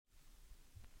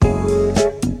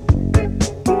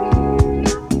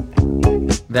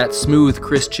That smooth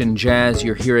Christian jazz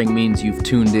you're hearing means you've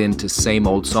tuned in to Same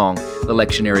Old Song, the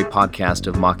lectionary podcast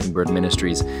of Mockingbird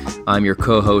Ministries. I'm your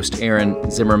co-host,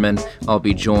 Aaron Zimmerman. I'll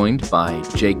be joined by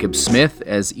Jacob Smith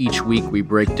as each week we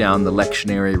break down the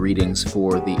lectionary readings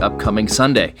for the upcoming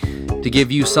Sunday to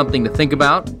give you something to think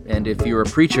about, and if you're a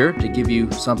preacher, to give you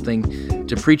something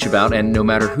to preach about, and no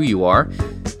matter who you are,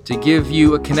 to give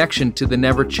you a connection to the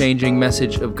never-changing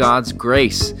message of God's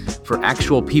grace for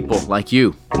actual people like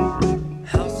you.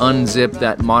 Unzip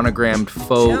that monogrammed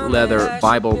faux leather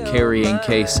Bible carrying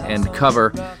case and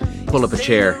cover, pull up a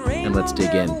chair, and let's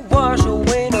dig in.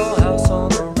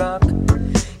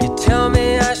 You tell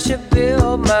me I should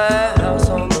build my house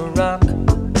on the rock.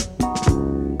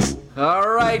 All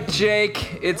right,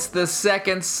 Jake, it's the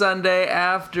second Sunday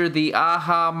after the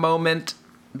aha moment,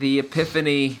 the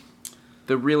epiphany,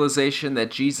 the realization that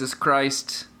Jesus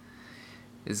Christ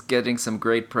is getting some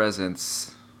great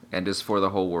presents and is for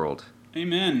the whole world.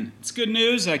 Amen. It's good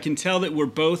news. I can tell that we're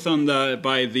both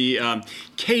by the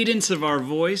cadence of our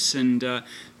voice, and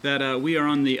that we are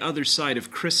on the other side of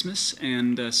Christmas,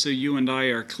 and so you and I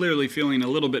are clearly feeling a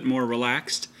little bit more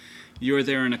relaxed. You're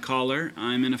there in a collar,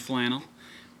 I'm in a flannel,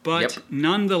 but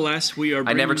Nonetheless, we are.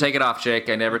 I never take it off, Jake.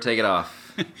 I never take it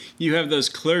off. You have those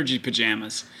clergy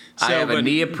pajamas. So, I have a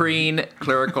neoprene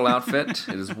clerical outfit.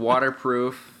 It is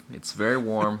waterproof. It's very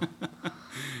warm.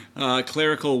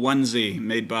 Clerical onesie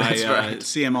made by right.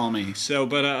 C.M. Almy. So,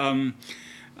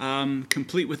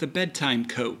 complete with a bedtime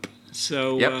coat.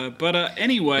 So,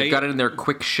 anyway, they've got it in their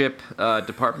quick ship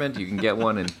department. You can get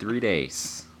one in 3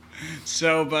 days.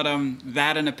 So,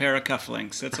 that and a pair of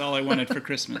cufflinks. That's all I wanted for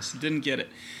Christmas. Didn't get it.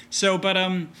 So,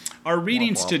 our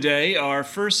readings today are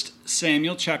 1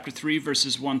 Samuel chapter 3,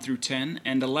 verses 1 through 10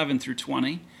 and 11 through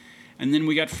 20. And then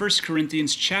we got 1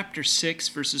 Corinthians chapter 6,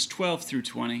 verses 12 through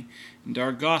 20. And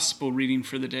our gospel reading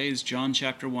for the day is John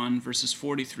chapter 1, verses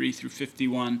 43 through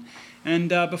 51. And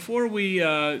before we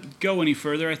go any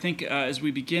further, I think as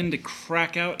we begin to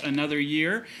crack out another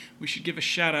year, we should give a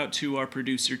shout out to our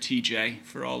producer, TJ,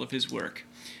 for all of his work.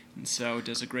 And so it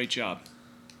does a great job.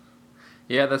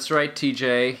 Yeah, that's right,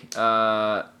 TJ.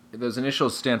 Those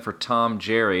initials stand for Tom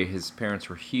Jerry. His parents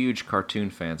were huge cartoon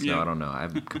fans. No, I don't know.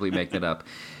 I'm completely making it up.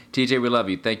 TJ, we love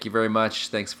you. Thank you very much.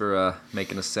 Thanks for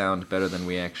making us sound better than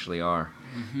we actually are.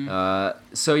 Mm-hmm.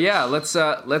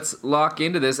 Let's lock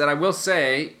into this. And I will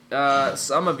say,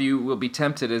 some of you will be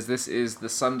tempted, as this is the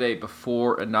Sunday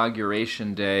before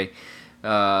Inauguration Day.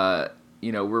 We're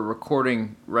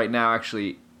recording right now,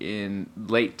 actually, in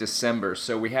late December,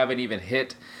 so we haven't even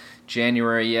hit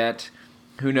January yet.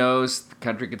 Who knows? The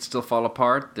country could still fall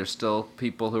apart. There's still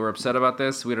people who are upset about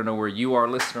this. We don't know where you are,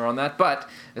 listener, on that. But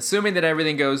assuming that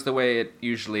everything goes the way it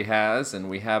usually has, and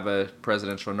we have a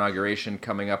presidential inauguration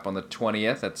coming up on the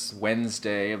 20th, that's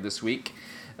Wednesday of this week,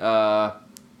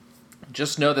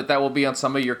 just know that will be on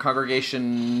some of your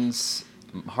congregation's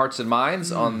hearts and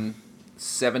minds on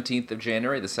 17th of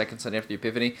January, the second Sunday after the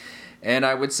Epiphany. And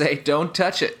I would say don't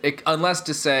touch it, unless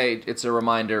to say it's a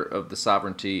reminder of the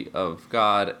sovereignty of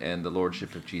God and the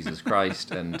lordship of Jesus Christ.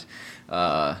 And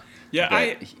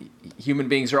human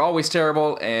beings are always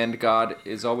terrible and God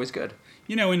is always good.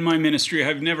 You know, in my ministry,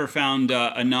 I've never found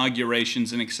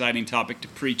inaugurations an exciting topic to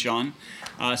preach on.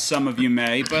 Some of you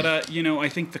may, but I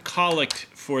think the collect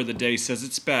for the day says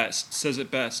it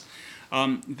best.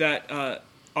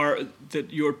 That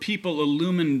your people,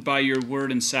 illumined by your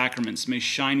word and sacraments, may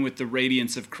shine with the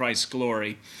radiance of Christ's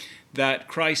glory, that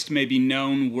Christ may be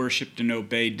known, worshipped, and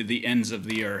obeyed to the ends of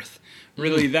the earth.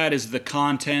 Really, that is the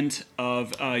content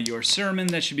of your sermon.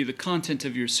 That should be the content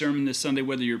of your sermon this Sunday,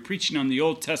 whether you're preaching on the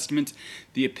Old Testament,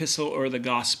 the epistle, or the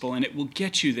gospel, and it will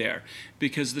get you there,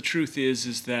 because the truth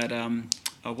is that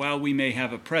while we may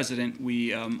have a president,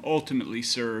 we ultimately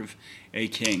serve a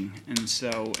king,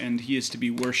 and he is to be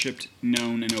worshipped,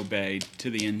 known, and obeyed to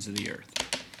the ends of the earth.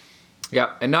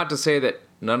 Yeah, and not to say that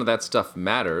none of that stuff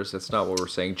matters. That's not what we're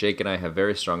saying. Jake and I have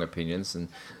very strong opinions, and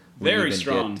very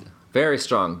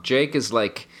strong. Jake is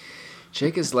like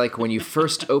when you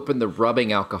first open the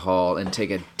rubbing alcohol and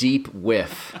take a deep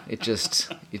whiff. It just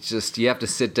you have to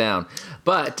sit down.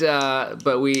 But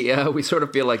we sort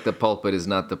of feel like the pulpit is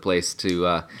not the place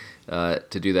to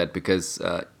do that, because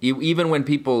even when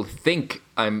people think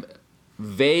I'm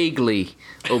vaguely,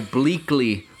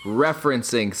 obliquely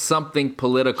referencing something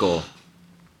political,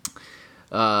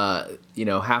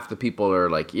 half the people are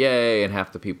like, yay, and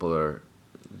half the people are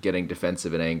getting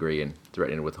defensive and angry and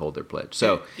threatening to withhold their pledge.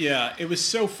 So yeah, it was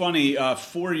so funny.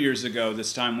 4 years ago,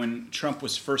 this time when Trump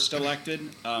was first elected,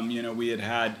 we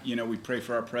had we pray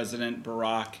for our president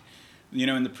Barack,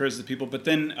 in the prayers of the people. But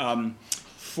then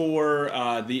for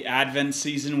the Advent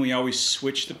season, we always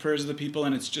switch the prayers of the people,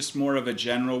 and it's just more of a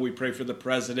general. We pray for the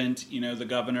president, the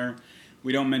governor.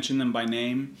 We don't mention them by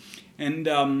name.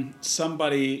 And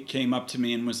somebody came up to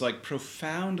me and was like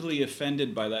profoundly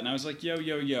offended by that. And I was like, yo,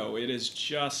 it's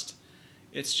just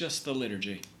the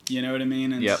liturgy. You know what I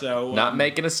mean? And so not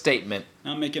making a statement.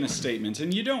 Not making a statement.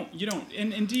 And you don't,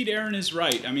 and indeed Aaron is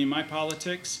right. I mean, my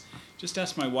politics, just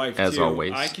ask my wife as too.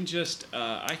 Always. I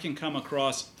can come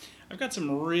across, I've got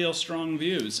some real strong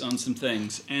views on some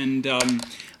things. And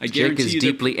I guarantee Jake is you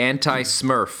deeply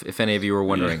anti-Smurf, if any of you were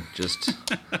wondering. Just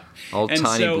all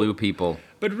tiny blue people.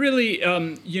 But really,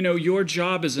 your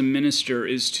job as a minister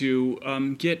is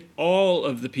to get all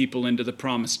of the people into the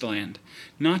promised land.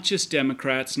 Not just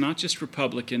Democrats, not just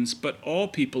Republicans, but all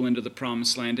people into the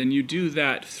promised land. And you do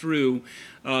that through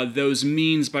those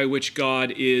means by which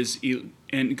God is,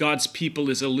 and God's people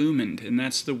is illumined. And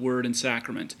that's the word and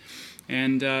sacrament.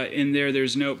 And in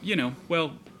there's no, you know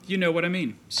what I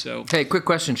mean. So. Hey, quick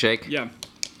question, Jake. Yeah.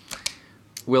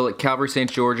 Will at Calvary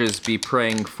St. George's be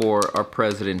praying for our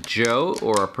President Joe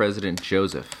or our President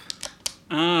Joseph?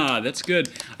 That's good.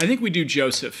 I think we do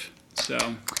Joseph.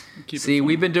 So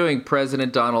we've been doing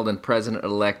President Donald and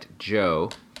President-elect Joe.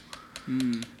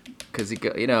 Because I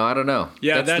don't know.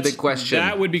 Yeah, that's the big question.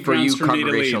 That would be grounds for me to leave.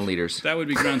 Congregational leaders. That would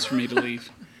be grounds for me to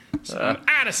leave. So I'm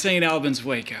out of St. Albans,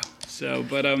 Waco. So,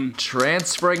 but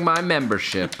transferring my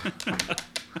membership.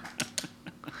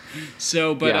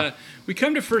 We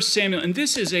come to 1 Samuel, and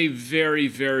this is a very,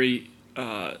 very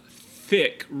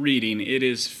thick reading. It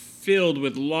is filled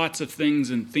with lots of things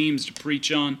and themes to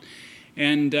preach on,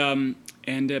 but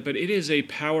it is a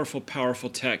powerful, powerful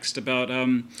text about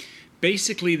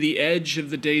basically the edge of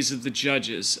the days of the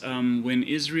judges, when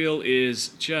Israel is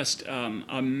just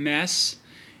a mess,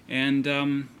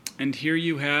 and here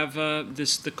you have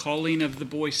the calling of the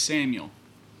boy Samuel.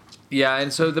 Yeah,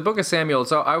 and so the book of Samuel,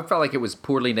 I felt like it was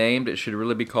poorly named. It should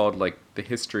really be called, like, the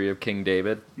history of King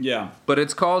David. Yeah. But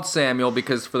it's called Samuel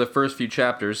because for the first few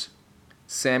chapters,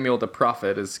 Samuel the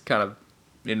prophet is kind of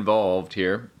involved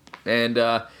here. And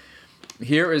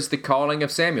here is the calling of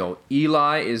Samuel.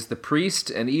 Eli is the priest,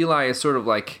 and Eli is sort of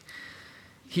like,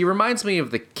 he reminds me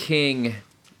of the king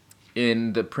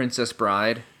in The Princess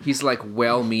Bride. He's like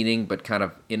well-meaning but kind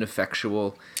of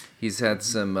ineffectual. He's had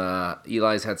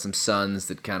Eli's had some sons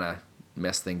that kind of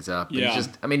mess things up. Yeah.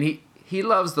 He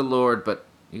loves the Lord, but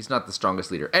he's not the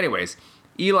strongest leader. Anyways,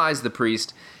 Eli's the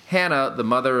priest. Hannah, the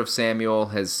mother of Samuel,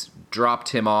 has dropped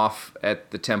him off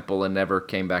at the temple and never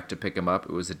came back to pick him up.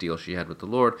 It was a deal she had with the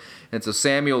Lord. And so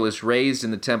Samuel is raised in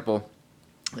the temple,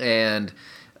 and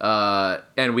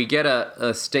we get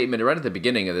a statement right at the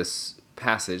beginning of this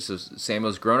passage. So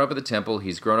Samuel's grown up at the temple.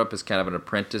 He's grown up as kind of an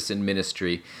apprentice in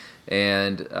ministry.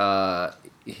 And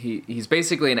he's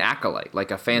basically an acolyte,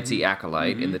 like a fancy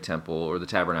acolyte in the temple or the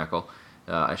tabernacle.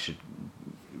 I should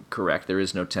correct, there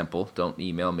is no temple. Don't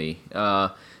email me.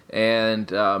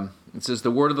 It says,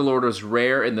 the word of the Lord was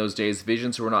rare in those days.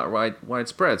 Visions were not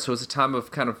widespread. So it's a time of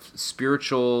kind of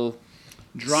spiritual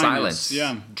dryness, silence.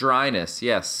 Yeah. Dryness,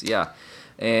 yes, yeah.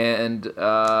 And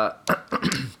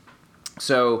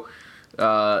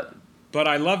But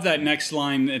I love that next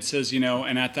line. It says,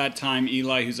 and at that time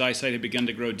Eli, whose eyesight had begun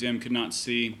to grow dim, could not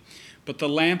see. But the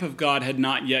lamp of God had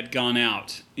not yet gone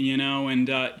out,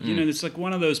 it's like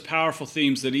one of those powerful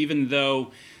themes that even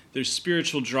though there's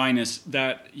spiritual dryness,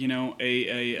 that,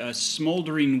 a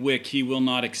smoldering wick he will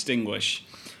not extinguish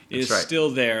is still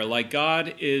there. Like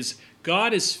God is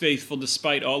faithful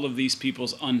despite all of these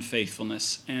people's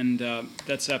unfaithfulness. And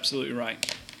that's absolutely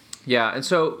right. Yeah, and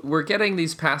so we're getting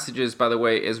these passages, by the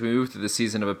way, as we move through the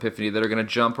season of Epiphany that are going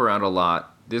to jump around a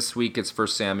lot. This week it's 1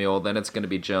 Samuel, then it's going to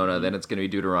be Jonah, then it's going to be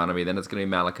Deuteronomy, then it's going to be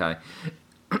Malachi.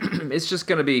 It's just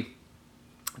going to be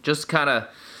just kind of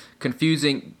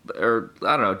confusing, or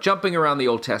I don't know, jumping around the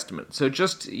Old Testament. So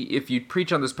just, if you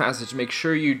preach on this passage, make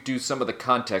sure you do some of the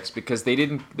context, because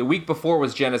the week before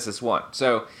was Genesis 1.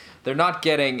 So they're not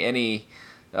getting any...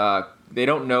 they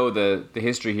don't know the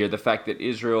history here, the fact that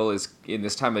Israel is in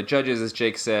this time of Judges, as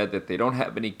Jake said, that they don't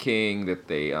have any king, that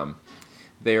they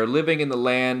are living in the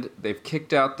land. They've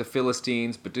kicked out the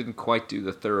Philistines, but didn't quite do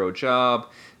the thorough job.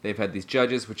 They've had these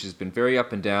judges, which has been very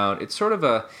up and down. It's sort of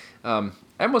I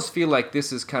almost feel like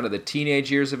this is kind of the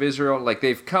teenage years of Israel. Like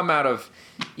they've come out of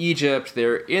Egypt,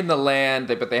 they're in the land,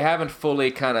 but they haven't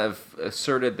fully kind of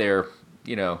asserted their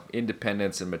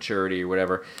independence and maturity or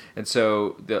whatever. And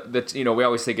so we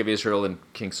always think of Israel and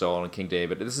King Saul and King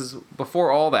David. This is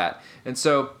before all that. And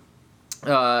so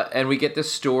and we get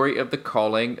this story of the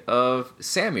calling of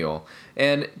Samuel.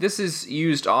 And this is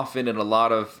used often in a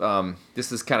lot of,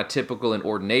 this is kind of typical in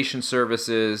ordination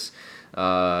services.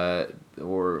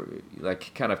 or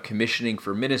like kind of commissioning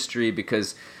for ministry,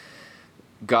 because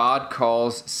God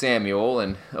calls Samuel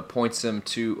and appoints him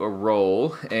to a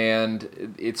role,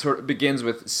 and it sort of begins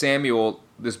with Samuel,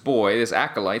 this boy, this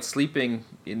acolyte, sleeping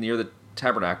near the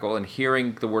tabernacle and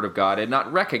hearing the word of God and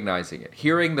not recognizing it,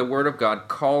 hearing the word of God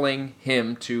calling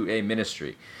him to a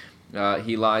ministry.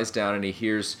 He lies down and he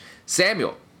hears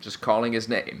Samuel just calling his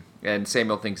name, and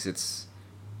Samuel thinks it's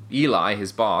Eli,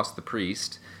 his boss, the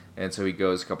priest, and so he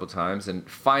goes a couple times, and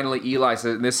finally Eli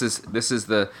says, and this is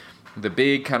the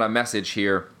big kind of message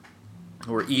here,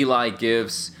 where Eli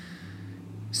gives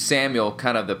Samuel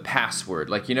kind of the password.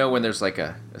 Like, you know, when there's like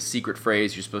a secret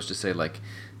phrase, you're supposed to say, like,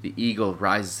 the eagle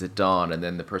rises at dawn, and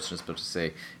then the person is supposed to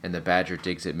say, and the badger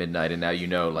digs at midnight, and now you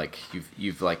know, like,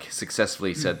 you've like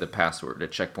successfully said the password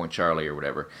at Checkpoint Charlie or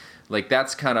whatever. Like,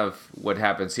 that's kind of what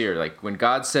happens here. Like, when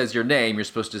God says your name, you're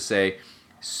supposed to say,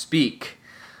 "Speak,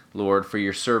 Lord, for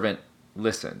your servant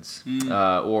listens."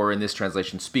 Or in this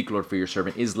translation, "Speak, Lord, for your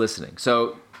servant is listening."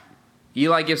 So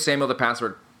Eli gives Samuel the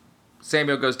password.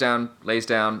 Samuel goes down, lays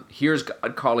down, hears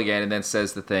God call again, and then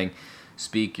says the thing,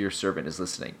 "Speak, your servant is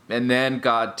listening." And then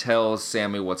God tells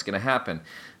Samuel what's going to happen.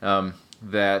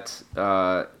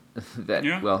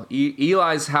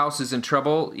 Eli's house is in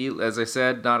trouble. As I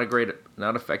said, not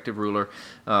effective ruler.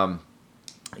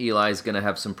 Eli's going to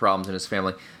have some problems in his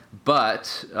family.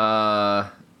 But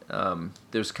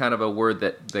there's kind of a word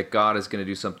that God is going to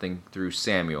do something through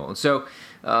Samuel. And so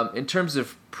in terms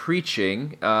of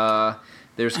preaching,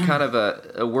 there's kind of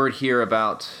a word here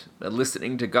about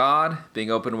listening to God,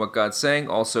 being open to what God's saying,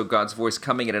 also God's voice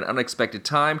coming at an unexpected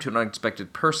time to an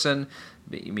unexpected person,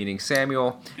 meaning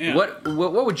Samuel. Yeah. What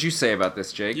would you say about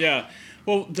this, Jake? Yeah,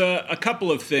 well, a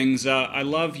couple of things. I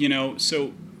love,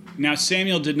 so now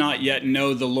Samuel did not yet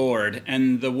know the Lord,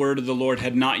 and the word of the Lord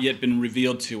had not yet been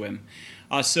revealed to him.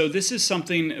 So this is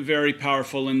something very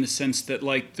powerful in the sense that,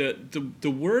 like,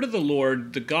 the word of the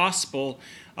Lord, the gospel,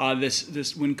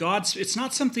 when God's, it's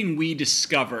not something we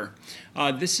discover.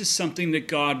 This is something that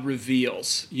God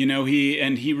reveals.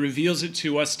 He reveals it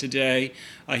to us today.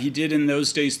 He did in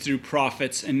those days through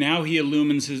prophets, and now he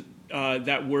illumines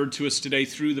that word to us today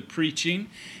through the preaching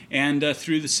and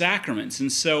through the sacraments. And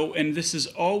this is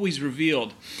always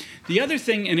revealed. The other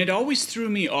thing, and it always threw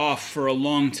me off for a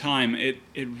long time, it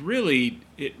really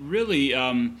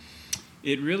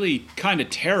kind of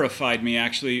terrified me,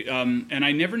 actually, and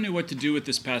I never knew what to do with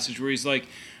this passage where he's like,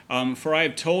 "For I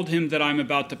have told him that I'm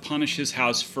about to punish his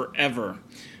house forever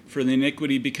for the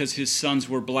iniquity because his sons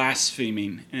were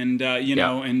blaspheming." And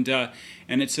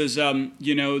and it says,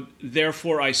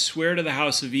 "Therefore I swear to the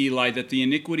house of Eli that the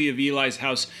iniquity of Eli's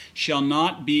house shall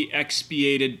not be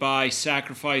expiated by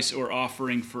sacrifice or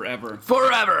offering forever."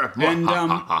 Forever!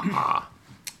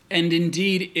 And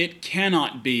indeed, it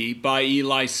cannot be by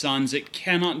Eli's sons. It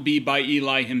cannot be by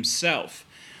Eli himself.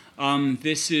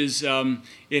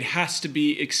 It has to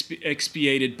be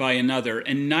expiated by another,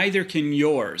 and neither can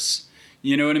yours.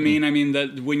 You know what I mean? I mean,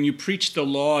 when you preach the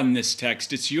law in this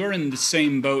text, you're in the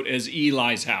same boat as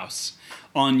Eli's house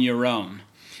on your own.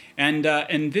 And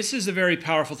this is a very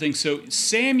powerful thing. So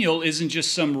Samuel isn't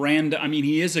just some random,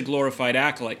 he is a glorified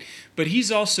acolyte, but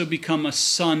he's also become a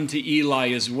son to Eli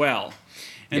as well.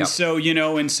 And so,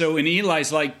 and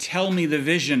Eli's like, "Tell me the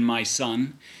vision, my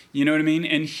son." You know what I mean?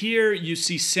 And here you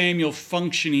see Samuel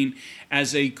functioning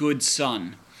as a good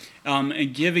son.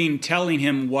 And telling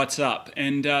him what's up.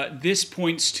 And this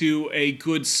points to a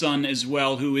good son as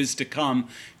well who is to come,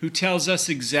 who tells us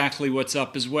exactly what's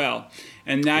up as well.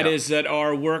 And that is that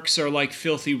our works are like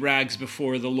filthy rags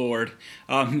before the Lord.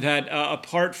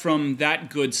 Apart from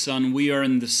that good son, we are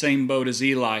in the same boat as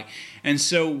Eli. And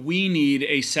so we need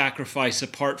a sacrifice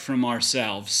apart from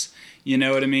ourselves. You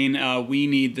know what I mean? We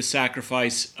need the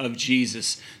sacrifice of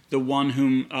Jesus, the one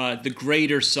whom, the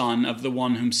greater son of the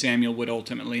one whom Samuel would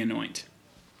ultimately anoint.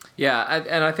 Yeah,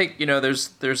 and I think,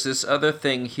 there's this other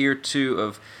thing here too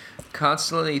of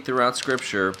constantly throughout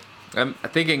Scripture. I'm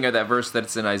thinking of that verse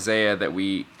that's in Isaiah that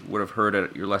we would have heard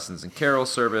at your lessons in carol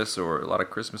service or a lot of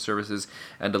Christmas services,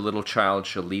 "And a little child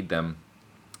shall lead them."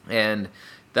 And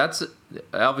that's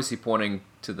obviously pointing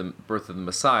to the birth of the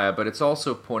Messiah, but it's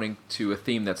also pointing to a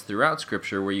theme that's throughout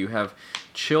Scripture where you have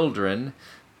children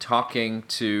talking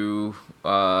to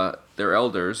their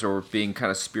elders or being kind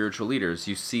of spiritual leaders.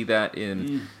 You see that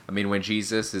when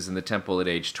Jesus is in the temple at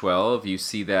age 12, you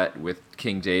see that with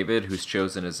King David, who's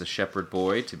chosen as a shepherd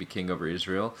boy to be king over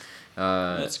Israel.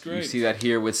 That's great. You see that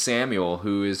here with Samuel,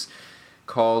 who is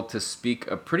called to speak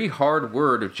a pretty hard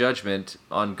word of judgment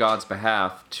on God's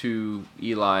behalf to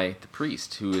Eli the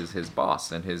priest, who is his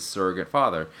boss and his surrogate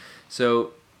father.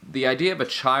 So the idea of a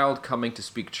child coming to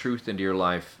speak truth into your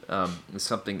life is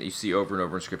something that you see over and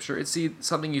over in Scripture. It's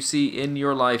something you see in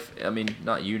your life. I mean,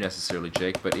 not you necessarily,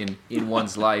 Jake, but in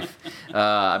one's life.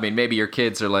 I mean, maybe your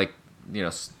kids are like,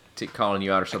 calling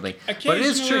you out or something. But it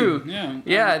is true.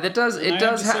 Yeah, that does. It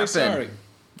does happen. Sorry.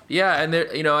 Yeah, and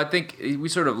there, I think we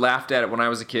sort of laughed at it when I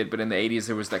was a kid, but in the 80s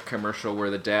there was that commercial where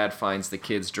the dad finds the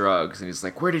kids drugs, and he's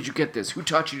like, "Where did you get this? Who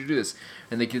taught you to do this?"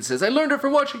 And the kid says, "I learned it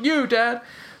from watching you, Dad."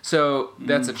 So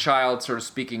that's a child sort of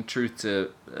speaking truth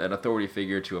to an authority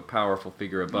figure, to a powerful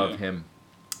figure above him.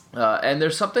 And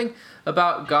there's something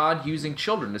about God using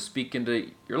children to speak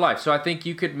into your life. So I think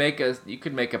you could make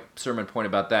a sermon point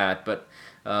about that, but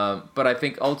I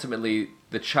think ultimately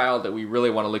the child that we really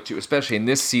want to look to, especially in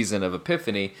this season of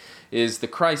Epiphany, is the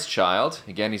Christ child.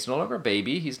 Again, he's no longer a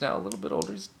baby. He's now a little bit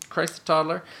older. He's Christ the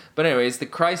toddler. But anyways, the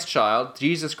Christ child,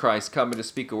 Jesus Christ, coming to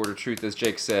speak a word of truth, as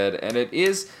Jake said. And it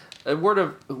is a word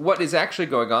of what is actually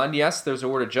going on. Yes, there's a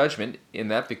word of judgment in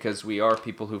that because we are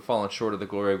people who've fallen short of the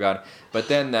glory of God. But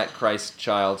then that Christ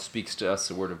child speaks to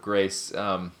us a word of grace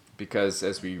because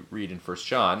as we read in 1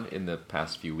 John in the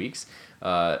past few weeks,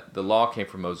 the law came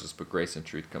from Moses, but grace and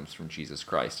truth comes from Jesus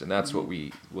Christ. And that's what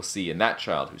we will see in that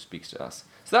child who speaks to us.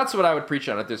 So that's what I would preach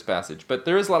on at this passage. But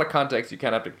there is a lot of context you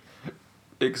kind of have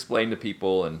to explain to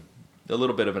people, and a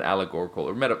little bit of an allegorical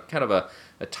or kind of a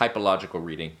typological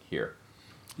reading here.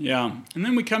 Yeah, and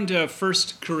then we come to 1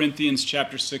 Corinthians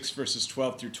chapter 6, verses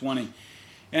 12 through 20.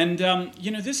 And,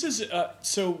 this is,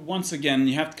 so once again,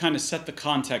 you have to kind of set the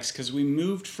context, because we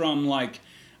moved from,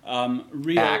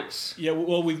 real... Acts. Yeah,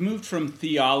 well, we've moved from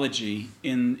theology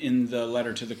in the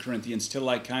letter to the Corinthians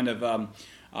to, kind of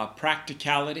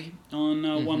practicality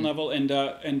on one level,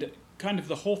 and kind of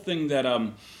the whole thing that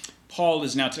Paul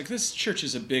is now... This church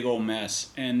is a big old mess,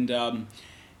 and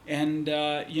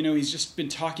he's just been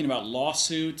talking about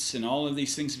lawsuits and all of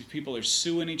these things. People are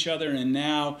suing each other, and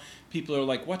now people are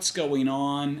like, what's going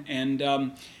on?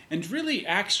 And really,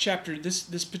 Acts chapter,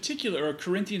 this particular, or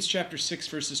Corinthians chapter 6,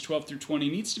 verses 12 through 20,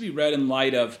 needs to be read in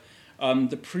light of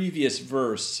the previous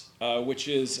verse, which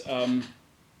is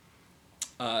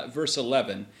verse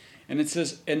 11. And it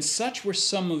says, "And such were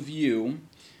some of you,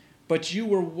 but you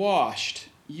were washed,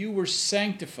 you were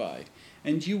sanctified,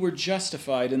 and you were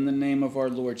justified in the name of our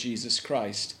Lord Jesus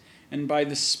Christ, and by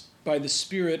the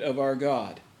Spirit of our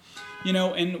God."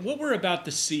 And what we're about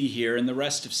to see here in the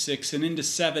rest of 6 and into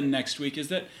 7 next week is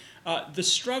that the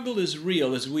struggle is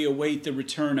real as we await the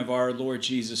return of our Lord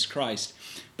Jesus Christ.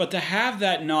 But to have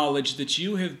that knowledge that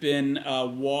you have been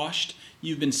washed,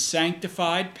 you've been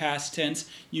sanctified, past tense,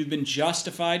 you've been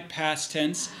justified, past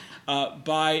tense,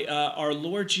 by our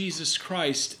Lord Jesus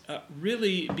Christ,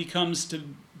 really begins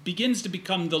to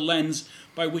become the lens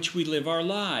by which we live our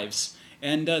lives.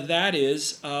 And that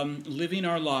is living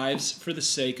our lives for the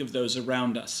sake of those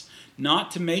around us.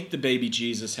 Not to make the baby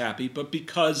Jesus happy, but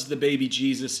because the baby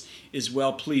Jesus is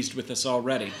well pleased with us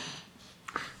already.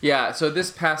 Yeah, so this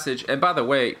passage, and by the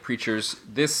way, preachers,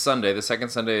 this Sunday, the second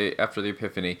Sunday after the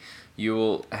Epiphany, you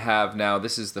will have now,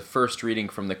 this is the first reading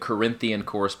from the Corinthian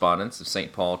correspondence of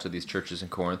St. Paul to these churches in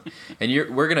Corinth. And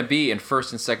we're going to be in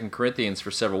 1st and 2nd Corinthians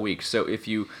for several weeks. So if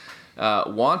you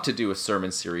want to do a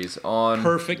sermon series on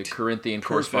the Corinthian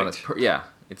correspondence,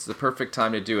 it's the perfect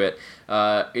time to do it.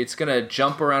 It's going to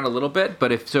jump around a little bit,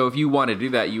 but if you want to do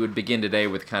that, you would begin today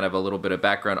with kind of a little bit of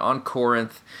background on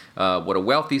Corinth, what a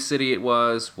wealthy city it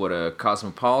was, what a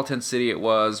cosmopolitan city it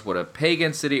was, what a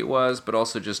pagan city it was, but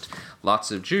also just lots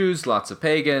of Jews, lots of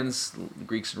pagans,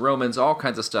 Greeks and Romans, all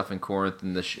kinds of stuff in Corinth,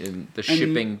 and the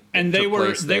shipping. And they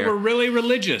were really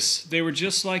religious. They were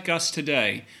just like us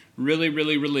today. Really,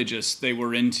 really religious. They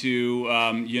were into,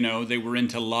 they were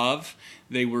into love.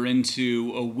 They were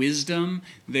into wisdom.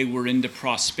 They were into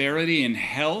prosperity and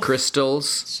health. Crystals.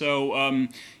 So,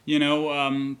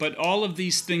 but all of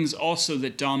these things also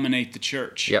that dominate the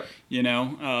church. Yep.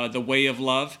 The way of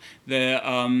love,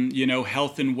 the,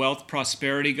 health and wealth,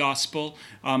 prosperity gospel.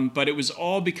 But it was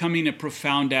all becoming a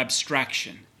profound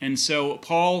abstraction. And so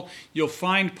you'll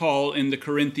find Paul in the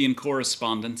Corinthian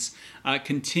correspondence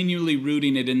continually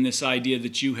rooting it in this idea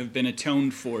that you have been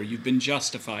atoned for, you've been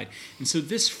justified. And so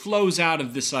this flows out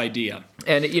of this idea.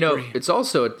 And, it's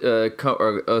also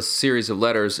a series of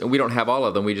letters, and we don't have all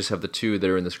of them, we just have the 2 that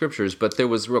are in the Scriptures, but there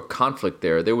was real conflict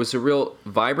there. There was a real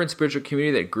vibrant spiritual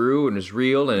community that grew and was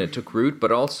real, and it took root,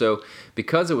 but also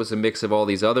because it was a mix of all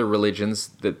these other religions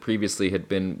that previously had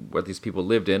been what these people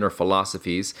lived in, or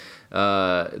philosophies,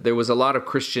 there was a lot of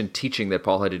Christian teaching that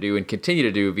Paul had to do and continue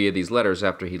to do via these letters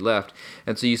after he left.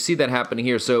 And so you see that happening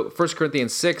here. So 1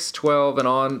 Corinthians 6, 12 and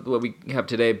on, what we have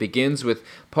today, begins with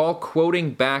Paul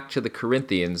quoting back to the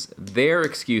Corinthians their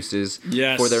excuses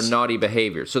for their naughty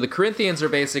behavior. So the Corinthians are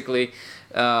basically,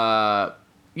 they're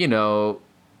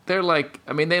like,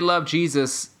 they love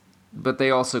Jesus, but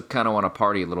they also kind of want to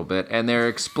party a little bit, and they're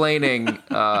explaining...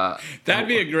 That'd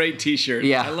be a great t-shirt.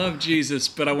 Yeah. I love Jesus,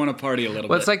 but I want to party a little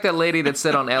bit. It's like that lady that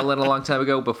said on Ellen a long time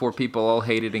ago, before people all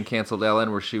hated and canceled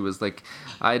Ellen, where she was like,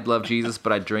 I'd love Jesus,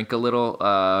 but I'd drink a little.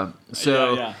 And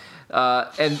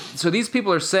so these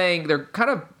people are saying, they're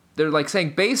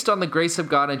saying, based on the grace of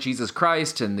God and Jesus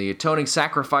Christ and the atoning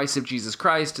sacrifice of Jesus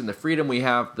Christ and the freedom we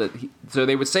have, so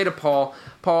they would say to Paul,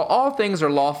 all things are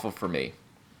lawful for me.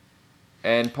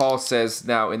 And Paul says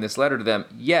now in this letter to them,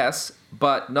 yes,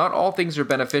 but not all things are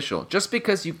beneficial. Just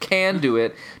because you can do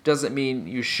it doesn't mean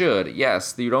you should.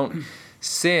 Yes, you don't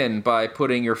sin by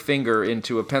putting your finger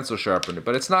into a pencil sharpener,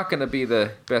 but it's not going to be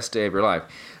the best day of your life.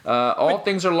 All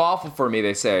things are lawful for me,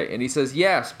 they say. And he says,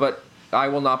 yes, but I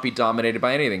will not be dominated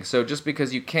by anything. So just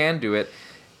because you can do it,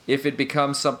 if it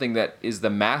becomes something that is the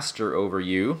master over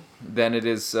you, then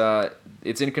it's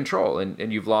in control,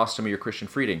 and you've lost some of your Christian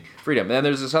freedom. And then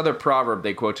there's this other proverb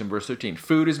they quote in verse 13.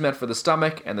 Food is meant for the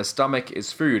stomach, and the stomach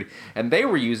is food. And they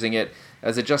were using it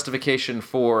as a justification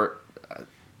for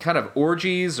kind of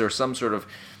orgies or some sort of...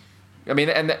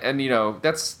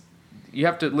 that's... You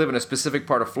have to live in a specific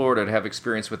part of Florida to have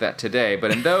experience with that today.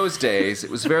 But in those days,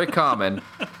 it was very common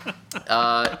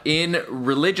in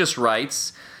religious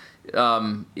rites...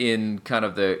 in kind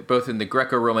of both in the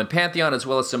Greco-Roman pantheon as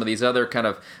well as some of these other kind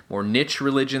of more niche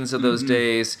religions of those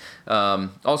days.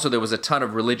 Also, there was a ton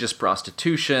of religious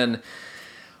prostitution.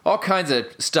 All kinds of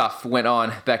stuff went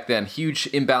on back then. Huge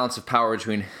imbalance of power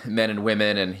between men and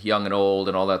women and young and old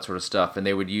and all that sort of stuff. And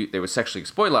they would sexually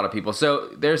exploit a lot of people. So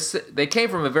they came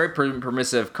from a very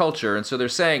permissive culture. And so they're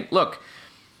saying, look,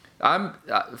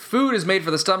 food is made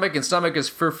for the stomach, and stomach is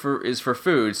for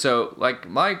food. So, like,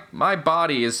 my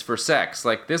body is for sex.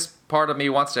 Like, this part of me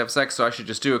wants to have sex, so I should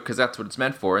just do it because that's what it's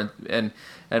meant for. And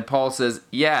Paul says,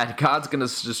 yeah, God's going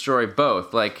to destroy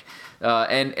both. Like,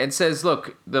 and says,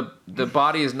 look, the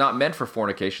body is not meant for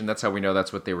fornication. That's how we know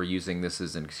that's what they were using this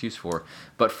as an excuse for.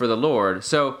 But for the Lord.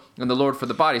 And the Lord for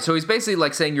the body. So he's basically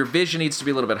like saying your vision needs to be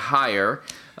a little bit higher.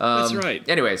 That's right.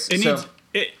 Anyways,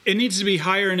 It needs to be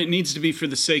higher, and it needs to be for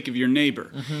the sake of your neighbor.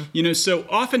 Mm-hmm. So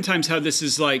oftentimes how this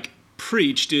is like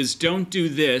preached is, don't do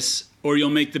this or you'll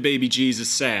make the baby Jesus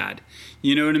sad.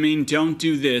 You know what I mean? Don't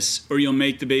do this or you'll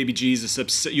make the baby Jesus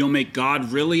upset. You'll make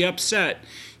God really upset.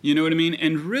 You know what I mean?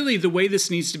 And really the way this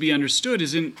needs to be understood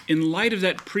is in light of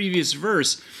that previous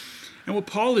verse. And what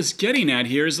Paul is getting at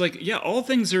here is like, yeah, all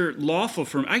things are lawful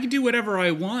for me. I can do whatever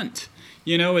I want.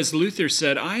 As Luther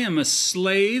said, I am a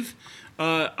slave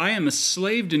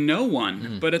to no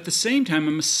one, but at the same time,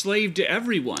 I'm a slave to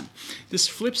everyone. This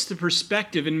flips the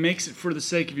perspective and makes it for the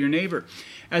sake of your neighbor.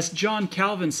 As John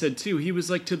Calvin said too, he was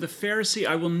like, to the Pharisee,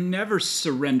 I will never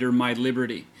surrender my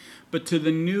liberty, but to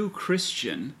the new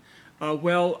Christian, I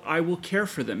will care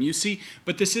for them. You see,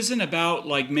 but this isn't about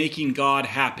like making God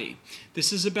happy.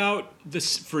 This is about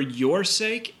this for your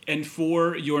sake and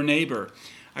for your neighbor.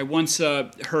 I once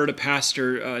heard a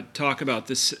pastor talk about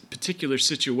this particular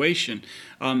situation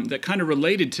that kind of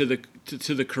related to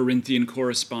the Corinthian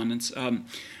correspondence.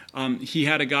 He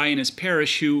had a guy in his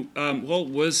parish who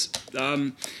was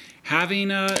having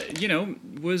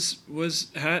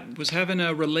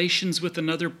relations with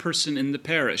another person in the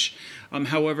parish.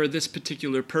 However, this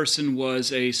particular person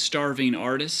was a starving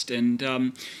artist, and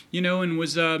and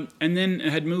then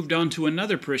had moved on to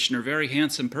another parishioner, very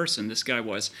handsome person. This guy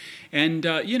was, and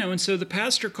so the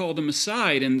pastor called him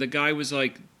aside, and the guy was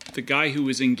like, the guy who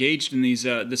was engaged in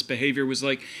this behavior was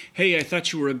like, "Hey, I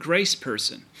thought you were a grace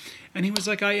person." And he was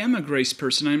like, I am a grace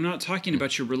person. I'm not talking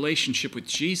about your relationship with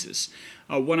Jesus.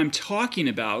 What I'm talking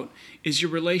about is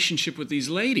your relationship with these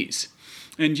ladies.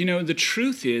 And, the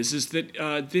truth is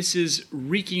that this is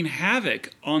wreaking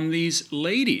havoc on these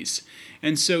ladies.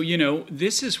 And so,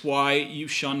 this is why you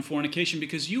shun fornication,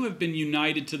 because you have been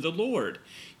united to the Lord.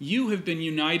 You have been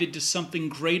united to something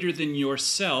greater than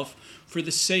yourself for the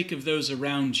sake of those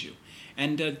around you.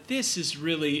 And this is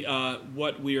really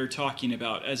what we are talking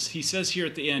about. As he says here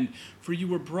at the end, for you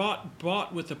were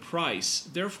bought with a price.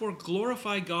 Therefore,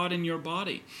 glorify God in your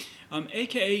body,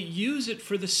 aka use it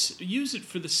for the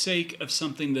sake of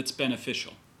something that's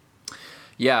beneficial.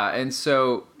 Yeah, and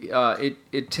so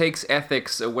it takes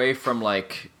ethics away from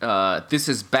like this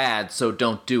is bad, so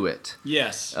don't do it.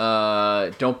 Yes.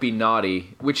 Don't be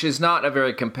naughty, which is not a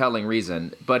very compelling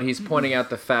reason. But he's pointing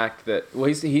out the fact that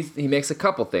he makes a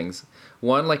couple things.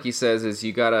 One, like he says, is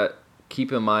you gotta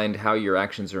keep in mind how your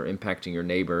actions are impacting your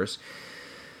neighbors.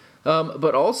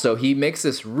 But also, he makes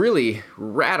this really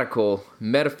radical,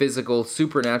 metaphysical,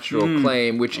 supernatural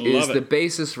claim, which is the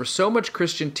basis for so much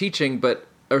Christian teaching,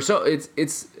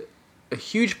 it's a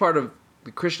huge part of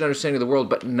the Christian understanding of the world,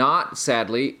 but not,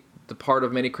 sadly, the part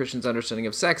of many Christians' understanding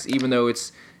of sex, even though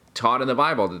it's taught in the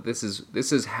Bible that this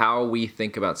is how we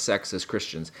think about sex as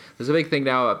Christians. There's a big thing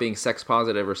now about being sex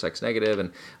positive or sex negative,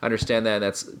 and I understand that, and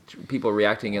that's people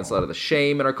reacting against a lot of the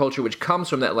shame in our culture, which comes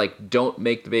from that, like, don't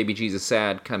make the baby Jesus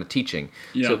sad kind of teaching.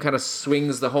 Yeah. So it kind of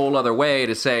swings the whole other way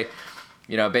to say,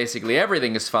 basically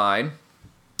everything is fine.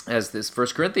 As this 1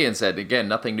 Corinthians said, again,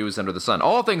 nothing new is under the sun.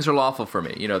 All things are lawful for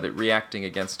me, that reacting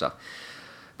against stuff.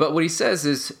 But what he says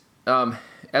is,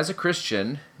 as a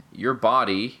Christian, your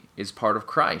body is part of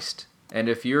Christ. And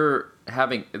if you're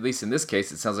having, at least in this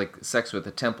case, it sounds like sex with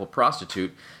a temple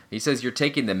prostitute, he says you're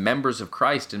taking the members of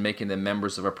Christ and making them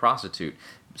members of a prostitute.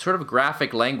 Sort of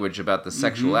graphic language about the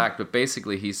sexual act, but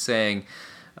basically he's saying,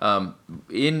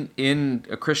 in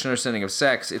a Christian understanding of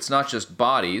sex, it's not just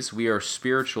bodies. We are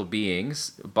spiritual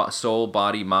beings, soul,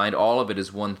 body, mind, all of it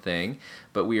is one thing,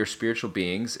 but we are spiritual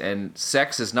beings, and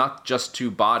sex is not just two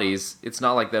bodies. It's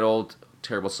not like that old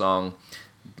terrible song,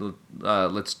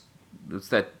 it's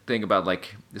that thing about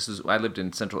like, I lived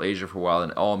in Central Asia for a while,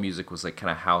 and all music was like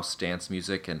kind of house dance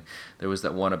music, and there was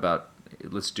that one about,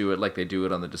 let's do it like they do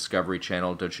it on the Discovery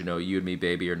Channel. Don't you know, you and me,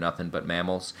 baby, are nothing but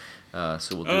mammals. So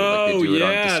we'll do it like they do it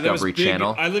on Discovery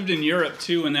Channel. I lived in Europe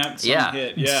too when that song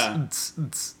hit. Yeah.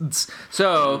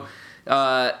 So,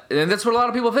 and that's what a lot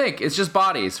of people think. It's just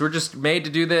bodies. We're just made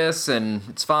to do this, and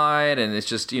it's fine. And it's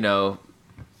just,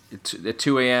 at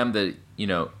 2 a.m.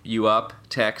 you up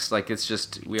text, like it's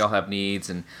just, we all have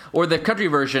needs. Or the country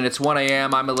version, it's 1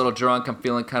 a.m. I'm a little drunk. I'm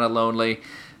feeling kind of lonely.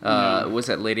 Was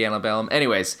that Lady Antebellum?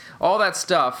 Anyways, all that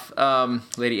stuff,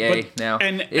 Lady A now.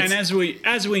 And as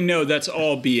we know, that's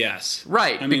all BS.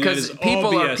 Right, because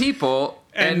people are people,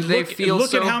 and they feel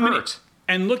so hurt.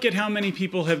 And look at how many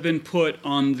people have been put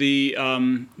on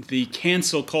the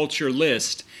cancel culture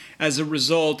list as a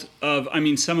result of,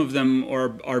 some of them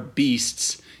are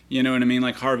beasts. You know what I mean?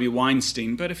 Like Harvey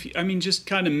Weinstein. But just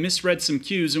kind of misread some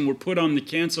cues and were put on the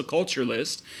cancel culture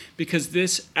list because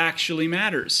this actually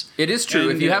matters. It is true.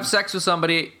 If you have sex with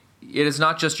somebody, it is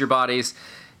not just your bodies.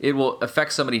 It will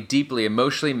affect somebody deeply,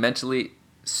 emotionally, mentally,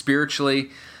 spiritually.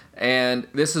 And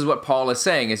this is what Paul is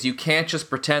saying, is you can't just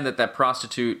pretend that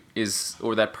prostitute is,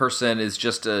 or that person is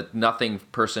just a nothing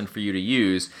person for you to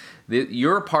use.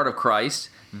 You're a part of Christ.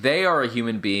 They are a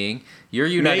human being. You're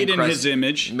united made in His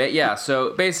image. Yeah,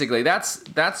 so basically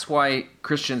that's why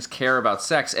Christians care about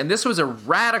sex. And this was a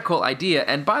radical idea.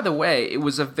 And by the way, it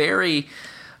was a very,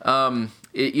 in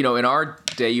our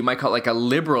day, you might call it like a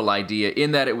liberal idea,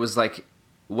 in that it was like,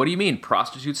 what do you mean?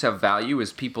 Prostitutes have value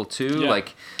as people too?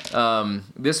 Yeah.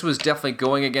 This was definitely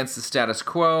going against the status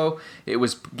quo. It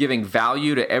was giving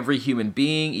value to every human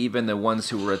being, even the ones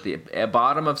who were at the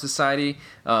bottom of society.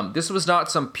 This was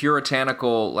not some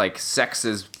puritanical, like, sex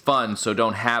is fun, so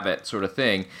don't have it sort of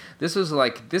thing. This was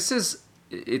like,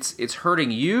 it's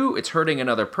hurting you. It's hurting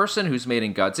another person who's made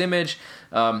in God's image.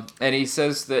 And he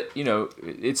says that,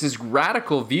 it's his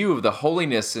radical view of the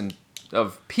holiness and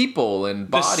of people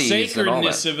and bodies and all that.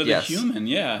 The sacredness of the human,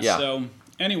 yeah. So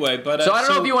anyway, but so I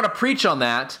don't know if you want to preach on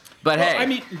that, but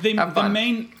the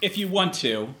main, if you want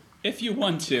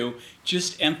to,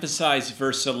 just emphasize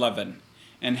verse 11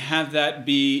 and have that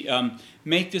be,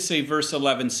 make this a verse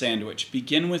 11 sandwich.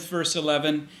 Begin with verse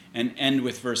 11 and end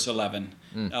with verse 11.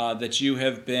 That you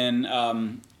have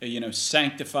been,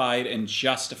 sanctified and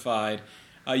justified.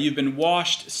 You've been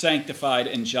washed, sanctified,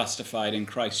 and justified in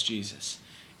Christ Jesus.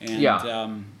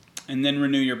 And then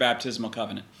renew your baptismal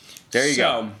covenant. There you go.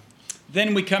 So,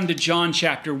 then we come to John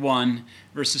chapter 1,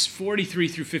 verses 43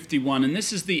 through 51, and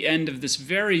this is the end of this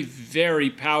very,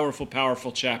 very powerful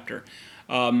chapter.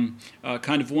 Kind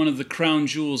of one of the crown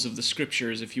jewels of the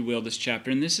Scriptures, if you will, this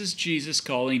chapter. And this is Jesus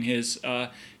calling His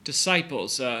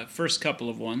disciples, first couple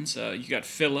of ones. You got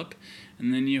Philip,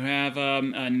 and then you have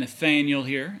Nathaniel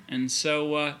here. And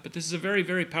so, but this is a very,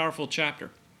 very powerful chapter.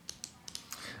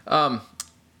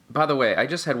 By the way, I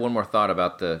just had one more thought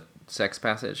about the sex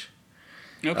passage.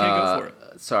 Okay, go for it.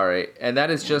 Sorry, and that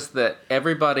is just that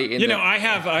everybody in I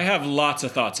have lots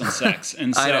of thoughts on sex,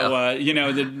 and so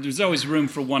there's always room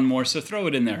for one more. So throw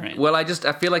it in there, Ann. Well, I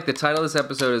feel like the title of this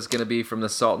episode is going to be from the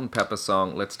Salt and Pepper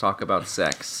song. Let's talk about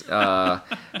sex, so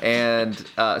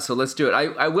let's do it.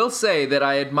 I will say that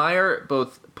I admire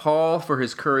both Paul for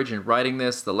his courage in writing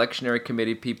this, the lectionary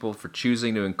committee people for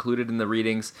choosing to include it in the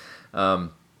readings.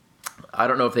 I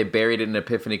don't know if they buried it in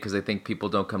Epiphany because they think people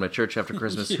don't come to church after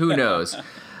Christmas. Yeah. Who knows?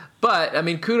 But, I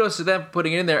mean, kudos to them for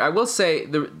putting it in there. I will say,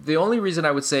 the only reason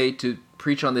I would say to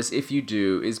preach on this, if you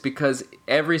do, is because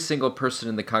every single person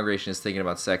in the congregation is thinking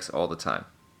about sex all the time.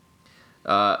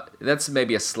 That's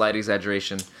maybe a slight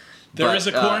exaggeration. There is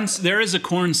a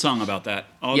Korn song about that.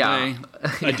 All day,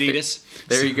 Adidas.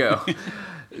 There you go.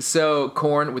 So,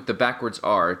 Korn with the backwards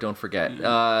R, don't forget.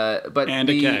 And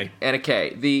a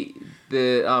K.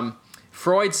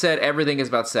 Freud said everything is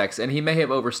about sex, and he may have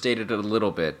overstated it a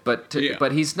little bit, but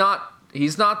he's not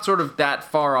sort of that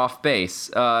far off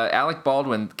base. Alec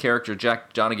Baldwin, character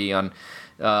Jack Donaghy on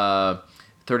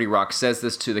 30 Rock, says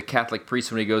this to the Catholic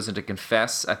priest when he goes in to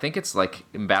confess. I think it's like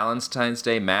in Valentine's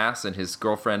Day Mass, and his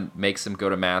girlfriend makes him go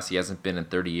to Mass. He hasn't been in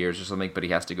 30 years or something, but he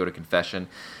has to go to confession.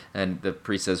 And the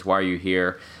priest says, "Why are you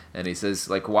here?" And he says,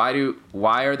 like, why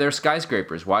are there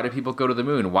skyscrapers? Why do people go to the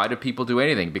moon? Why do people do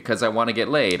anything? Because I want to get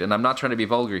laid. And I'm not trying to be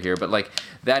vulgar here, but like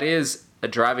that is a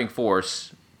driving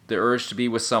force, the urge to be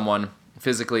with someone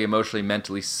physically, emotionally,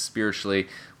 mentally, spiritually,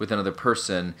 with another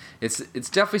person. It's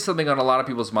definitely something on a lot of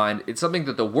people's mind. It's something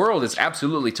that the world is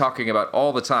absolutely talking about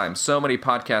all the time. So many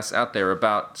podcasts out there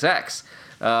about sex.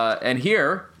 And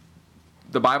here,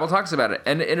 the Bible talks about it,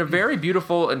 and in a very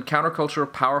beautiful and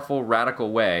countercultural, powerful,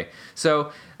 radical way. So,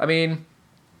 I mean,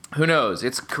 who knows?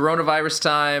 It's coronavirus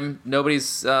time.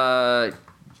 Nobody's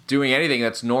doing anything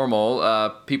that's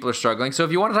normal. People are struggling. So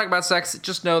if you want to talk about sex,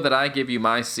 just know that I give you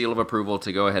my seal of approval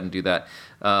to go ahead and do that.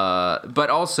 But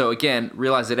also, again,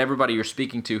 realize that everybody you're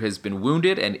speaking to has been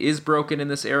wounded and is broken in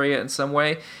this area in some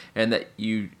way, and that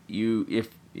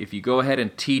if you go ahead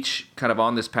and teach kind of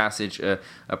on this passage a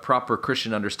proper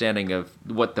Christian understanding of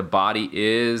what the body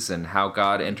is and how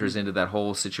God enters into that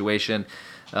whole situation,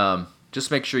 just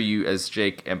make sure you, as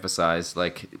Jake emphasized,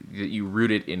 like you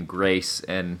root it in grace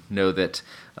and know that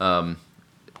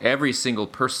every single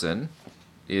person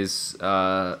is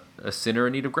a sinner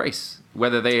in need of grace.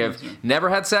 Whether they have never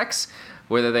had sex,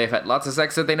 whether they've had lots of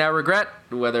sex that they now regret,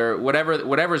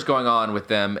 whatever's going on with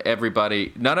them,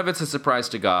 everybody, none of it's a surprise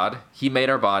to God. He made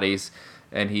our bodies,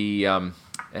 and He.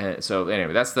 So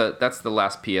anyway, that's the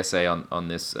last PSA on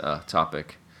this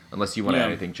topic. Unless you want to add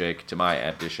anything, Jake, to my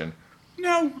addition.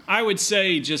 No, I would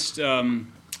say just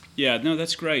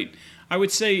that's great. I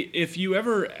would say if you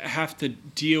ever have to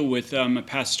deal with a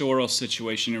pastoral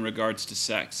situation in regards to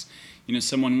sex,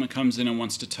 someone comes in and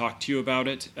wants to talk to you about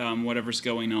it, whatever's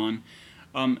going on.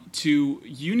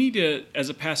 You need to, as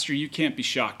a pastor, you can't be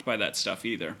shocked by that stuff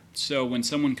either. So when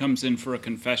someone comes in for a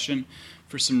confession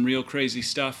for some real crazy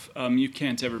stuff, you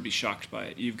can't ever be shocked by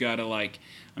it. You've got to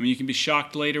you can be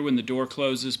shocked later when the door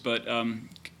closes, but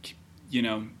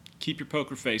keep your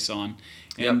poker face on,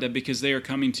 and because they are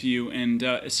coming to you, and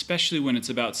especially when it's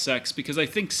about sex, because I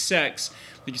think sex,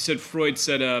 like you said, Freud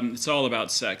said it's all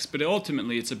about sex, but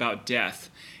ultimately it's about death,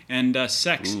 and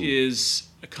sex is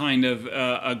a kind of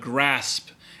a grasp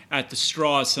at the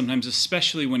straws sometimes,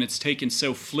 especially when it's taken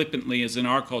so flippantly as in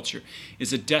our culture,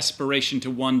 is a desperation to,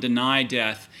 one, deny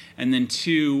death, and then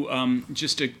two,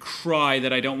 just a cry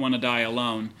that I don't want to die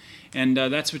alone. And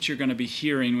that's what you're going to be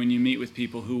hearing when you meet with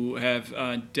people who have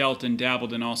dealt and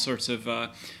dabbled in all sorts of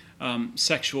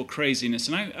sexual craziness.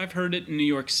 And I've heard it in New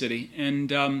York City. And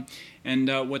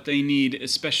what they need,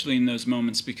 especially in those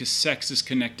moments, because sex is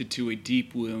connected to a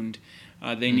deep wound,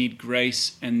 they need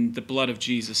grace and the blood of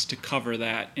Jesus to cover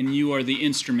that. And you are the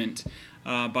instrument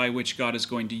by which God is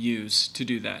going to use to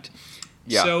do that.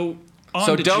 Yeah. So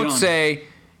don't John. Say,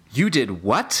 "You did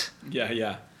what?"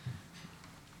 Yeah.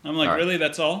 I'm like, all right. Really?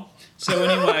 That's all? So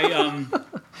anyway...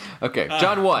 okay,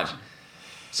 John 1.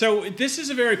 So this is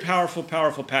a very powerful,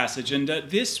 powerful passage, and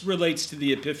this relates to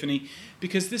the Epiphany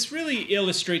because this really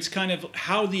illustrates kind of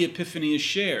how the Epiphany is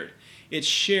shared. It's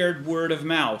shared word of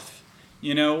mouth,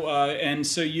 and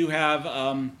so you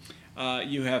have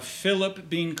Philip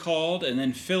being called, and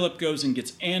then Philip goes and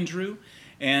gets Andrew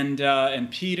and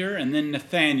Peter, and then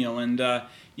Nathaniel, and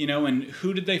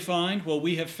who did they find? Well,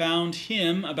 we have found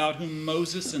him about whom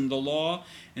Moses and the law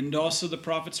and also the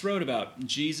prophets wrote about,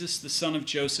 Jesus, the son of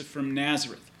Joseph from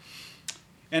Nazareth.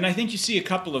 And I think you see a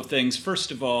couple of things.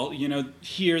 First of all,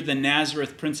 here the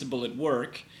Nazareth principle at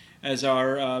work, as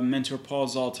our mentor Paul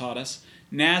Zahl taught us.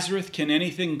 Nazareth, can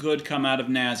anything good come out of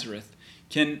Nazareth?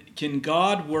 Can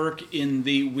God work in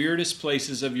the weirdest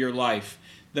places of your life,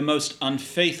 the most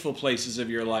unfaithful places of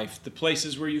your life, the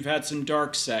places where you've had some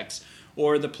dark sex,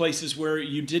 or the places where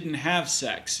you didn't have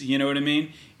sex? You know what I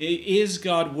mean? Is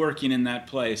God working in that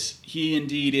place? He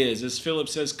indeed is. As Philip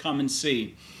says, come and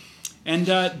see. And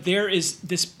there is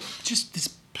this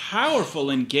powerful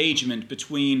engagement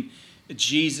between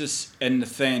Jesus and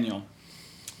Nathanael.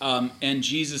 And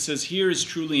Jesus says, here is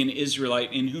truly an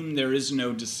Israelite in whom there is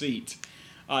no deceit.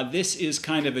 This is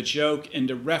kind of a joke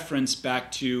and a reference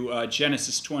back to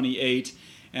Genesis 28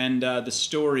 and the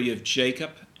story of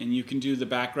Jacob. And you can do the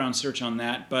background search on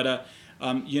that. But,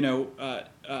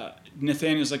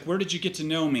 Nathanael's like, where did you get to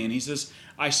know me? And he says,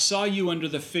 I saw you under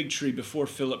the fig tree before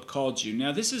Philip called you.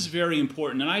 Now, this is very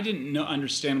important. And I didn't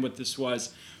understand what this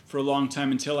was for a long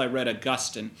time until I read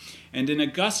Augustine. And in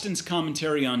Augustine's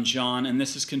commentary on John, and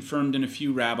this is confirmed in a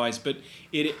few rabbis, but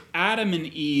Adam and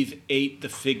Eve ate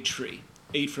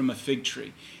from a fig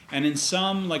tree. And in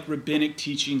some like rabbinic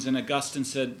teachings, and Augustine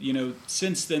said,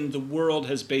 since then the world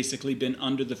has basically been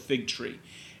under the fig tree,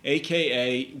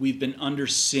 aka we've been under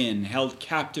sin, held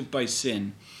captive by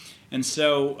sin. And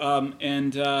so,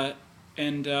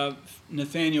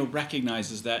 Nathanael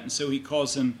recognizes that, and so he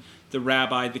calls him the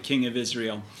rabbi, the king of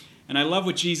Israel. And I love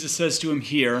what Jesus says to him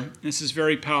here. This is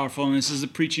very powerful, and this is a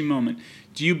preaching moment.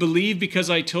 Do you believe because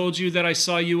I told you that I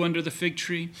saw you under the fig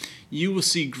tree? You will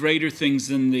see greater things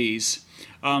than these.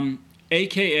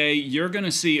 AKA, you're going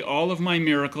to see all of my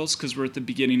miracles, because we're at the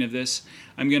beginning of this.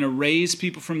 I'm going to raise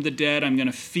people from the dead. I'm going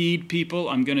to feed people.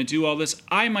 I'm going to do all this.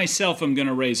 I myself am going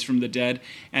to raise from the dead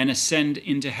and ascend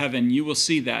into heaven. You will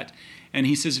see that. And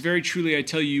he says, very truly, I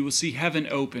tell you, you will see heaven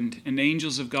opened and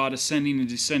angels of God ascending and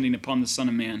descending upon the Son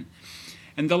of Man.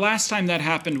 And the last time that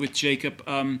happened with Jacob,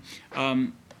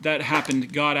 God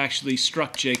actually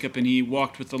struck Jacob, and he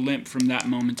walked with a limp from that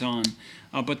moment on.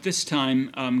 But this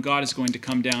time, God is going to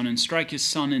come down and strike his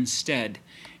son instead.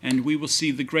 And we will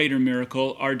see the greater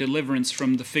miracle, our deliverance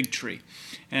from the fig tree.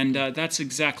 And that's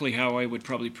exactly how I would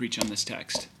probably preach on this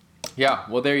text. Yeah,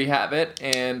 well, there you have it.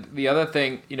 And the other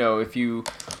thing, if you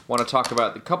want to talk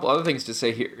about a couple other things to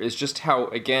say here is just how,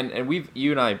 again, and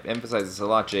you and I emphasize this a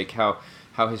lot, Jake, how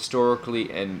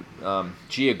historically and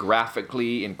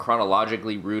geographically and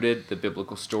chronologically rooted the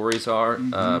biblical stories are,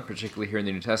 particularly here in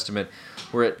the New Testament,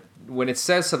 when it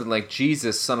says something like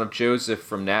Jesus, son of Joseph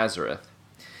from Nazareth.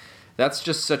 That's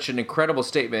just such an incredible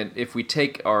statement if we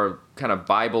take our kind of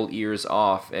Bible ears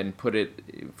off and put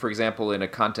it, for example, in a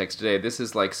context today. This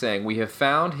is like saying, we have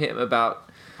found him about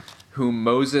whom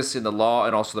Moses in the law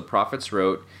and also the prophets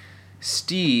wrote,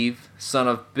 Steve, son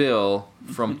of Bill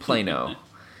from Plano.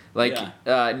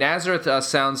 Nazareth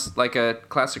sounds like a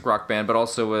classic rock band, but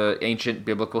also an ancient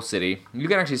biblical city. You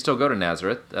can actually still go to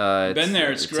Nazareth. Been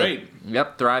there, it's great.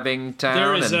 Thriving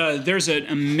town. There's an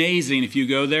amazing, if you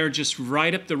go there, just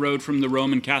right up the road from the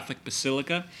Roman Catholic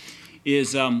Basilica,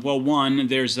 is,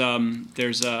 there's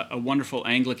a wonderful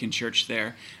Anglican church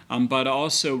there, but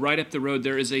also right up the road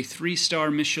there is a 3-star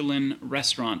Michelin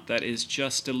restaurant that is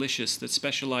just delicious, that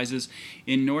specializes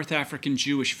in North African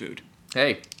Jewish food.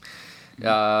 Hey.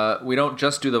 We don't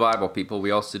just do the Bible, people. We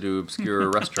also do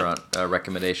obscure restaurant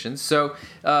recommendations. So,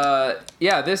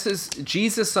 this is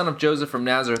Jesus, son of Joseph from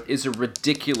Nazareth, is a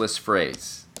ridiculous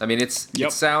phrase. I mean, it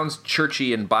sounds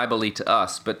churchy and Bible-y to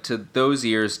us, but to those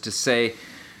ears, to say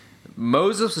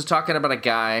Moses was talking about a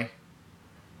guy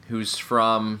who's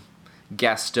from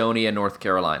Gastonia, North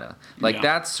Carolina.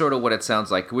 That's sort of what it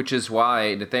sounds like, which is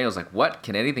why Nathanael's like, what?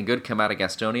 Can anything good come out of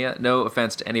Gastonia? No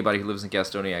offense to anybody who lives in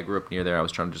Gastonia. I grew up near there. I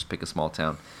was trying to just pick a small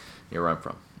town near where I'm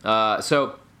from.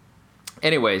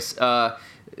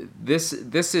 This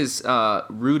is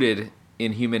rooted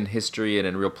in human history and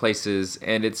in real places.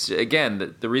 And it's,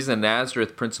 again, the reason the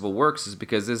Nazareth principle works is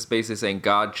because this is basically saying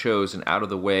God chose an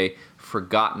out-of-the-way,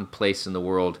 forgotten place in the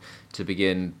world to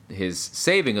begin his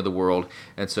saving of the world.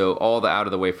 And so all the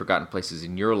out-of-the-way, forgotten places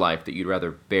in your life that you'd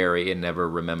rather bury and never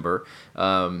remember,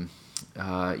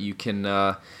 you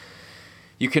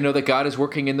can know that God is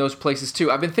working in those places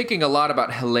too. I've been thinking a lot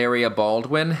about Hilaria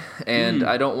Baldwin, and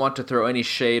I don't want to throw any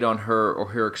shade on her or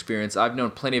her experience. I've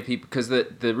known plenty of people, because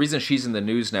the reason she's in the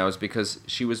news now is because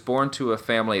she was born to a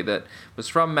family that was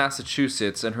from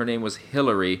Massachusetts, and her name was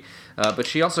Hillary, but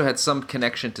she also had some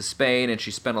connection to Spain, and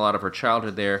she spent a lot of her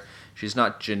childhood there. She's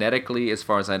not genetically, as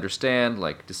far as I understand,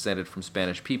 descended from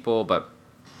Spanish people, but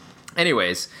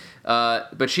anyways,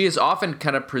 but she has often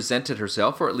kind of presented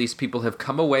herself, or at least people have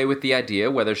come away with the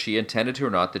idea, whether she intended to or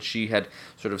not, that she had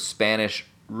sort of Spanish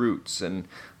roots and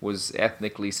was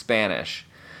ethnically Spanish.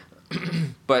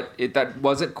 but that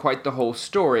wasn't quite the whole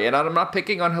story. And I'm not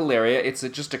picking on Hilaria. It's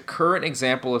just a current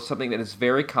example of something that is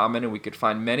very common, and we could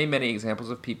find many, many examples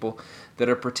of people that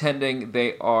are pretending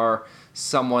they are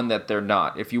someone that they're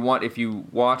not. If you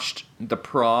watched The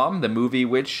Prom, the movie,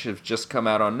 which has just come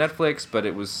out on Netflix, but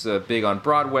it was big on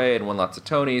Broadway and won lots of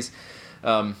Tonys.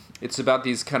 It's about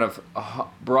these kind of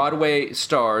Broadway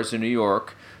stars in New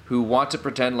York who want to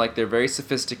pretend like they're very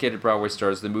sophisticated Broadway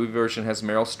stars. The movie version has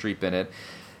Meryl Streep in it.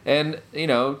 And,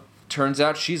 turns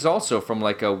out she's also from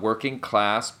like a working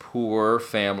class, poor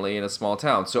family in a small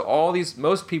town. So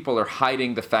most people are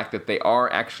hiding the fact that they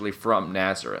are actually from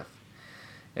Nazareth.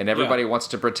 And everybody wants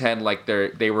to pretend like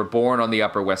they were born on the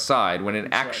Upper West Side, when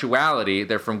in actuality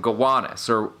they're from Gowanus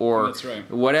or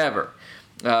whatever.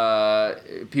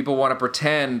 People want to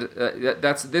pretend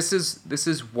this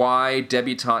is why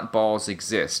debutante balls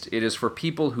exist. It is for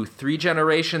people who 3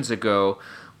 generations ago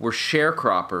were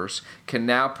sharecroppers, can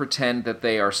now pretend that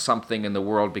they are something in the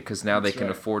world because now they can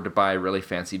afford to buy a really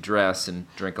fancy dress and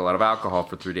drink a lot of alcohol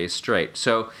for 3 days straight.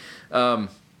 So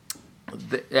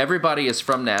everybody is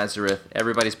from Nazareth.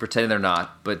 Everybody's pretending they're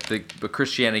not, but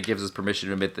Christianity gives us permission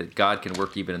to admit that God can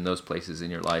work even in those places in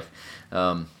your life.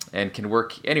 And can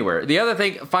work anywhere. The other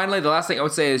thing, finally, the last thing I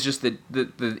would say is just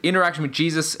the interaction with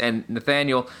Jesus and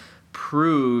Nathanael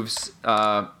proves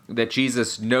that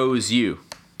Jesus knows you.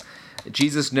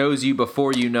 Jesus knows you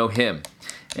before you know him.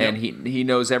 And he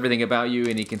knows everything about you,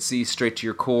 and he can see straight to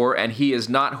your core. And he is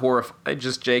not horrified.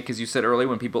 Just, Jake, as you said earlier,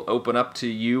 when people open up to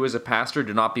you as a pastor,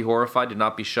 do not be horrified, do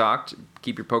not be shocked,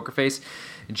 keep your poker face.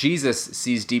 Jesus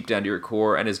sees deep down to your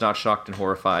core and is not shocked and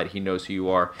horrified. He knows who you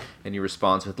are, and he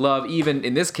responds with love. Even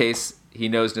in this case, he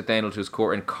knows Nathanael to his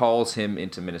core and calls him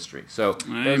into ministry. So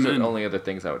those are the only other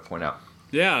things I would point out.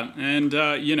 Yeah, and,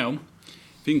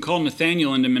 if he can call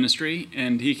Nathanael into ministry,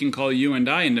 and he can call you and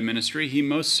I into ministry, he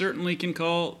most certainly can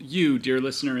call you, dear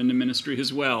listener, into ministry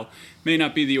as well. May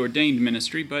not be the ordained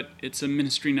ministry, but it's a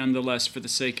ministry nonetheless for the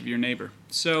sake of your neighbor.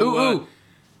 So,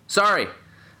 sorry.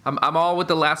 I'm all with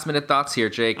the last-minute thoughts here,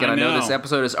 Jake, and I know this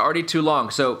episode is already too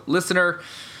long. So, listener,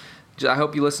 I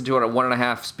hope you listen to it at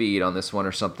 1.5 speed on this one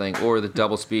or something, or the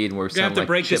double speed, and we're going to have to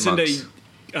break chipmunks. This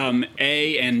into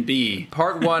A and B.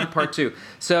 Part 1, Part 2.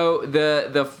 So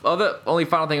the only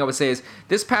final thing I would say is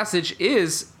this passage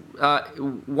is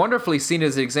wonderfully seen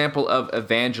as an example of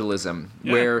evangelism,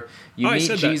 where you meet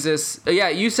Jesus. Yeah,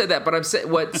 you said that, but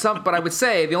but I would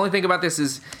say the only thing about this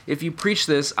is if you preach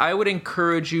this, I would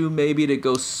encourage you maybe to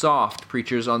go soft,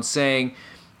 preachers, on saying,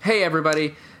 "Hey,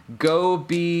 everybody, go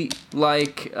be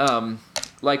like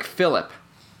Philip."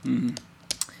 Mm-hmm.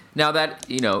 Now that,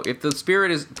 if the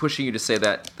Spirit is pushing you to say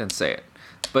that, then say it.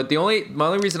 But my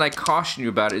only reason I caution you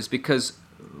about it is because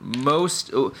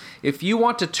if you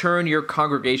want to turn your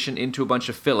congregation into a bunch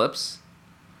of Philips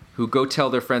who go tell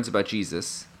their friends about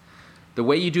Jesus, the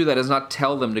way you do that is not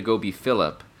tell them to go be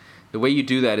Philip. The way you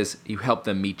do that is you help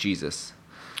them meet Jesus.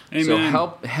 Amen.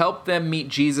 So help them meet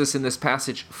Jesus in this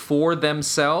passage for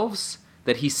themselves,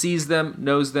 that he sees them,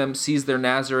 knows them, sees their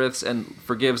Nazareths, and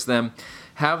forgives them.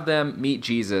 Have them meet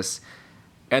Jesus,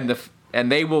 and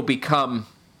they will become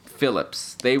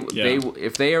Philips.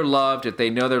 If they are loved, if they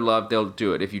know they're loved, they'll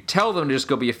do it. If you tell them to just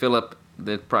go be a Philip,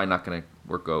 they're probably not going to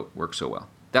work so well.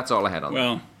 That's all I had on that.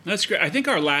 Well, that's great. I think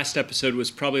our last episode was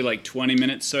probably like 20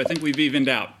 minutes, so I think we've evened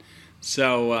out.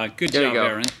 So good job,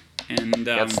 Aaron. And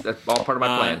that's all part of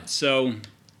my plan. So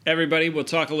everybody, we'll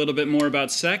talk a little bit more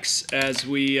about sex as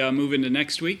we move into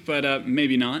next week, but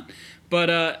maybe not.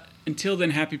 But until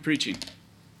then, happy preaching.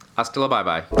 Hasta la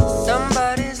bye-bye.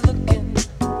 Somebody's looking,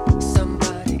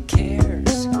 somebody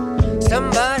cares,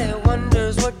 somebody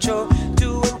wonders what you're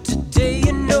doing today.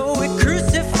 You know we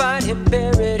crucified him,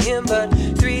 buried him, but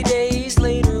 3 days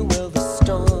later, well, the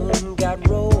stone got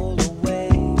rolled away.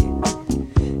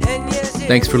 And yes,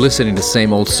 thanks for listening to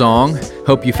Same Old Song.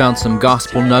 Hope you found some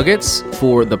gospel nuggets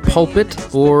for the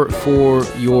pulpit or for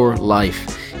your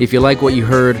life. If you like what you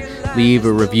heard, leave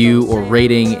a review or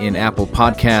rating in Apple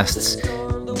Podcasts.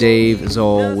 Dave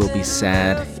Zoll will be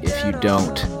sad if you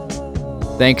don't.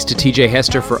 Thanks to TJ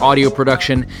Hester for audio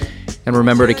production, and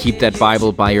remember to keep that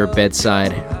Bible by your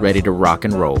bedside, ready to rock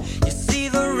and roll.